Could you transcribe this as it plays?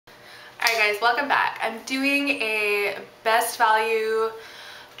guys, welcome back. I'm doing a best value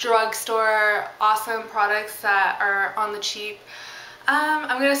drugstore awesome products that are on the cheap.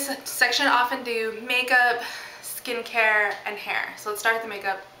 I'm going to section off into makeup, skincare, and hair. So let's start with the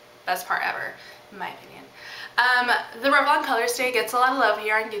makeup, best part ever, in my opinion. The Revlon Color Stay gets a lot of love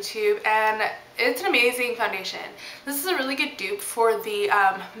here on YouTube, and it's an amazing foundation. This is a really good dupe for the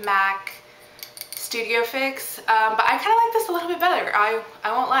MAC Studio Fix, but I kind of like this a little bit better. I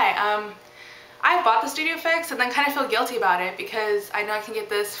won't lie. I bought the Studio Fix and then kind of feel guilty about it because I know I can get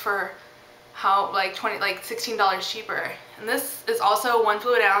this for $16 cheaper. And this is also 1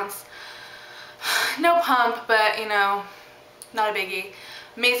 fluid ounce, no pump, but you know, not a biggie.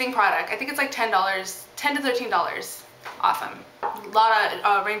 Amazing product. I think it's like $10 to $13. Awesome. A lot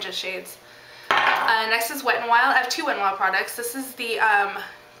of range of shades. Next is Wet n Wild. I have two Wet n Wild products. This is the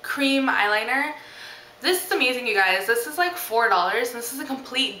cream eyeliner. This is amazing, you guys. This is like $4. This is a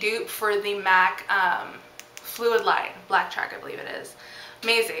complete dupe for the MAC Fluid Line Black Track, I believe it is.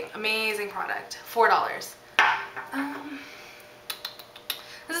 Amazing, amazing product. $4.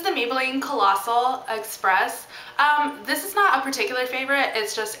 This is the Maybelline Colossal Express. This is not a particular favorite.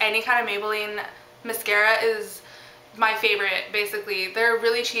 It's just any kind of Maybelline mascara is my favorite, basically. They're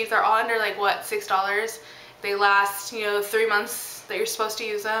really cheap. They're all under like, what, $6. They last, you know, 3 months that you're supposed to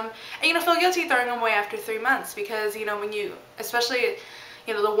use them. And you know, feel guilty throwing them away after 3 months because, you know, when you, especially,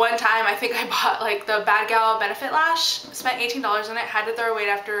 you know, the one time I think I bought like the Bad Gal Benefit Lash, spent $18 on it, had to throw it away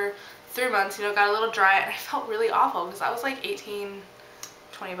after 3 months, you know, got a little dry, and I felt really awful because that was like 18,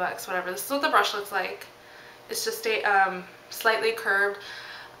 20 bucks, whatever. This is what the brush looks like. It's just a slightly curved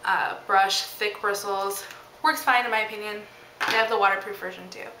brush, thick bristles. Works fine in my opinion. They have the waterproof version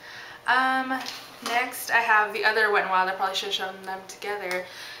too. Next, I have the other Wet n Wild. I probably should have shown them together.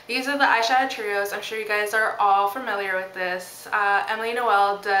 These are the eyeshadow trios. I'm sure you guys are all familiar with this. Emily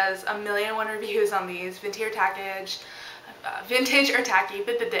Noel does a million reviews on these. Vintage or tacky.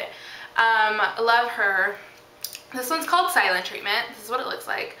 Love her. This one's called Silent Treatment. This is what it looks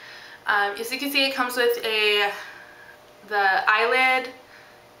like. As you can see, it comes with the eyelid,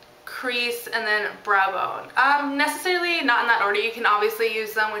 crease, and then brow bone. Necessarily not in that order. You can obviously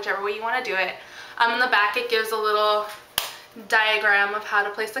use them whichever way you want to do it. In the back it gives a little diagram of how to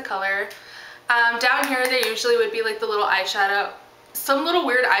place the color. Down here there usually would be like the little eyeshadow, some little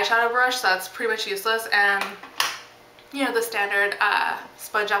weird eyeshadow brush that's pretty much useless, and you know, the standard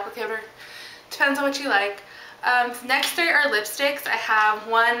sponge applicator. Depends on what you like. Next there are lipsticks. I have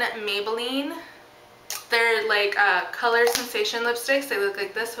one Maybelline. They're like color sensation lipsticks. They look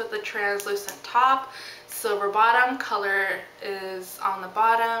like this with a translucent top, silver bottom. Color is on the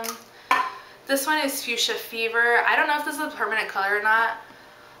bottom. This one is Fuchsia Fever. I don't know if this is a permanent color or not.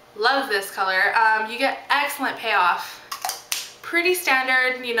 Love this color. You get excellent payoff. Pretty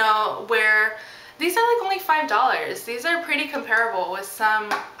standard, you know, where these are like only $5. These are pretty comparable with some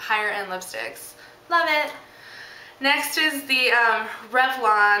higher end lipsticks. Love it. Next is the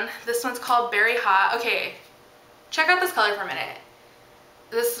Revlon. This one's called Berry Hot. Okay, check out this color for a minute.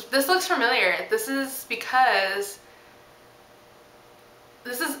 This looks familiar. This is because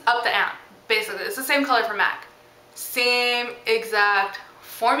this is up the amp, basically. It's the same color for MAC. Same exact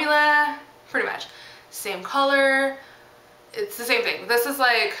formula, pretty much. Same color. It's the same thing. This is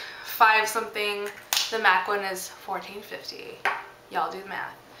like $5 something. The MAC one is $14.50. Y'all do the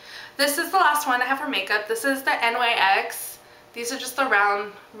math. This is the last one I have for makeup. This is the NYX. These are just the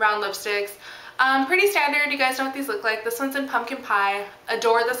round lipsticks. Pretty standard. You guys know what these look like. This one's in Pumpkin Pie.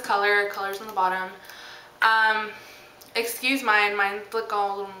 Adore this color. Color's on the bottom. Excuse mine. Mine look all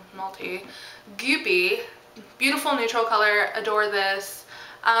a little multi. Goopy. Beautiful neutral color. Adore this.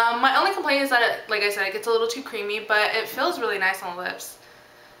 My only complaint is that it, like I said, it gets a little too creamy, but it feels really nice on the lips.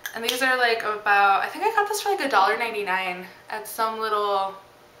 And these are like about, I think I got this for like $1.99 at some little,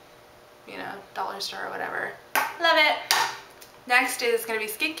 you know, dollar store or whatever. Love it. Next is going to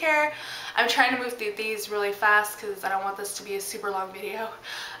be skincare. I'm trying to move through these really fast because I don't want this to be a super long video.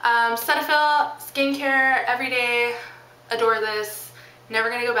 Cetaphil skincare everyday. Adore this. Never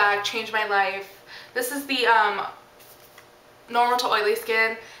going to go back. Changed my life. This is the normal to oily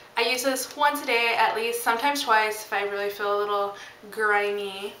skin. I use this once a day at least, sometimes twice if I really feel a little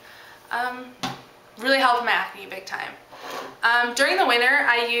grimy. Really helps my acne big time. During the winter,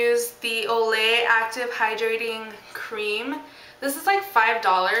 I use the Olay Active Hydrating Cream. This is like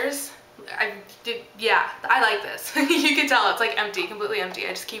 $5. Yeah, I like this. You can tell it's like empty, completely empty. I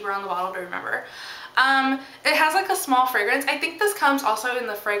just keep her on the bottle to remember. It has like a small fragrance. I think this comes also in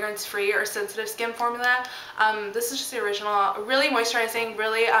the fragrance free or sensitive skin formula. This is just the original. Really moisturizing,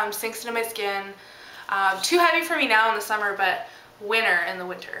 really sinks into my skin. Too heavy for me now in the summer, but winter in the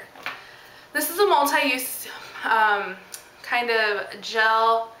winter. This is a multi-use kind of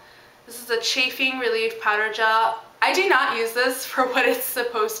gel. This is a chafing relief powder gel. I do not use this for what it's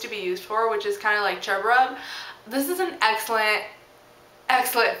supposed to be used for, which is kind of like chub rub. This is an excellent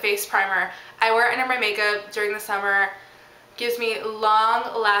face primer. I wear it under my makeup during the summer. Gives me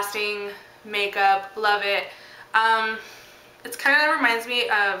long-lasting makeup. Love it. It kind of reminds me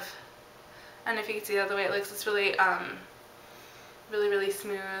of, I don't know if you can see that the way it looks. It's really, really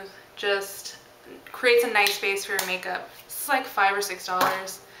smooth. Just creates a nice base for your makeup. This is like $5 or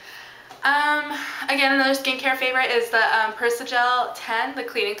 $6. Again, another skincare favorite is the Persagel 10, the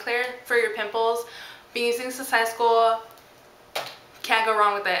Clean and Clear for your pimples. Been using this since high school. Can't go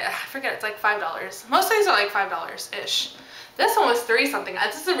wrong with it. I forget, it's like $5. Most of these are like $5-ish. This one was $3 something.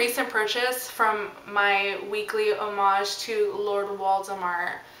 This is a recent purchase from my weekly homage to Lord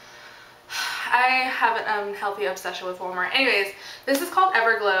Waldemar. I have an unhealthy obsession with Walmart. Anyways, this is called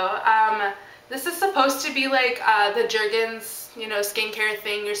Everglow. This is supposed to be like the Jergens, you know, skincare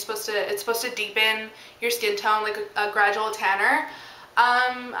thing. It's supposed to deepen your skin tone, like a gradual tanner.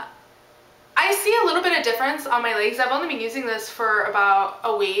 I see a little bit of difference on my legs. I've only been using this for about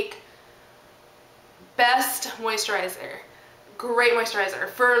a week. Best moisturizer. Great moisturizer.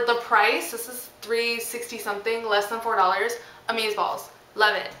 For the price, this is $3.60 something, less than $4. Amazeballs.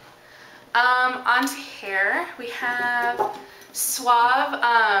 Love it. Onto hair, we have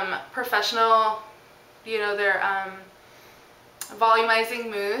Suave Professional, you know, their volumizing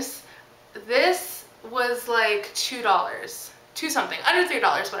mousse. This was like $2 something, under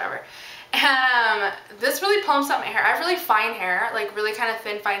 $3, whatever. This really plumps out my hair. I have really fine hair, like really kind of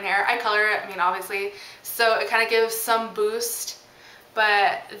thin, fine hair. I color it, I mean, obviously, so it kind of gives some boost.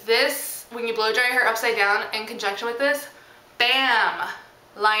 But this, when you blow dry your hair upside down in conjunction with this, bam,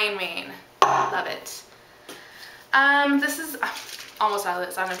 lion mane. Love it. This is almost out of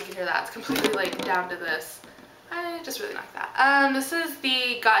this. I don't know if you can hear that. It's completely like down to this. I just really knocked that. This is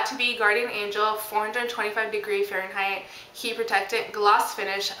the Got to Be Guardian Angel 425° Fahrenheit heat protectant gloss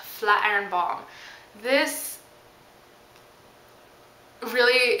finish flat iron balm. This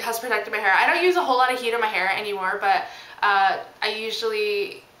really has protected my hair. I don't use a whole lot of heat on my hair anymore, but I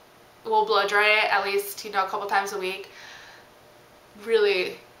usually will blow dry it at least, you know, a couple times a week.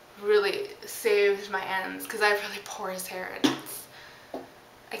 Really saved my ends because I have really porous hair and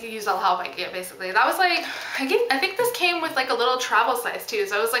I could use all the help I get, basically. That was like, I think this came with like a little travel size too,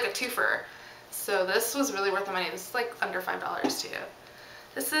 so it was like a twofer. So this was really worth the money. This is like under $5 too.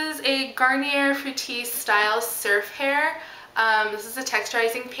 This is a Garnier Fructis Style Surf Hair. This is a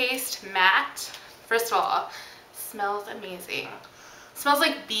texturizing paste, matte. First of all, it smells amazing. It smells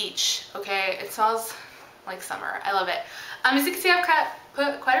like beach, okay? It smells like summer. I love it. As you can see, I've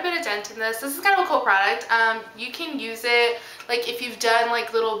put quite a bit of dent in this. This is kind of a cool product. You can use it like if you've done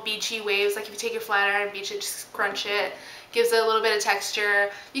like little beachy waves, like if you take your flat iron and beach it, just crunch it, gives it a little bit of texture.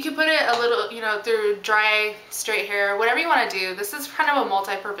 You can put it a little, you know, through dry, straight hair, whatever you want to do. This is kind of a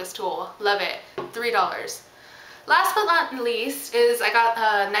multi-purpose tool. Love it. $3. Last but not least is I got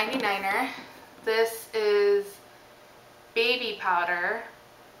a 99er. This is baby powder,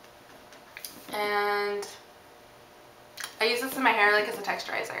 and I use this in my hair like as a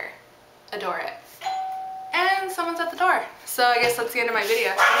texturizer. Adore it. And someone's at the door. So I guess that's the end of my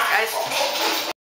video. Thanks, guys.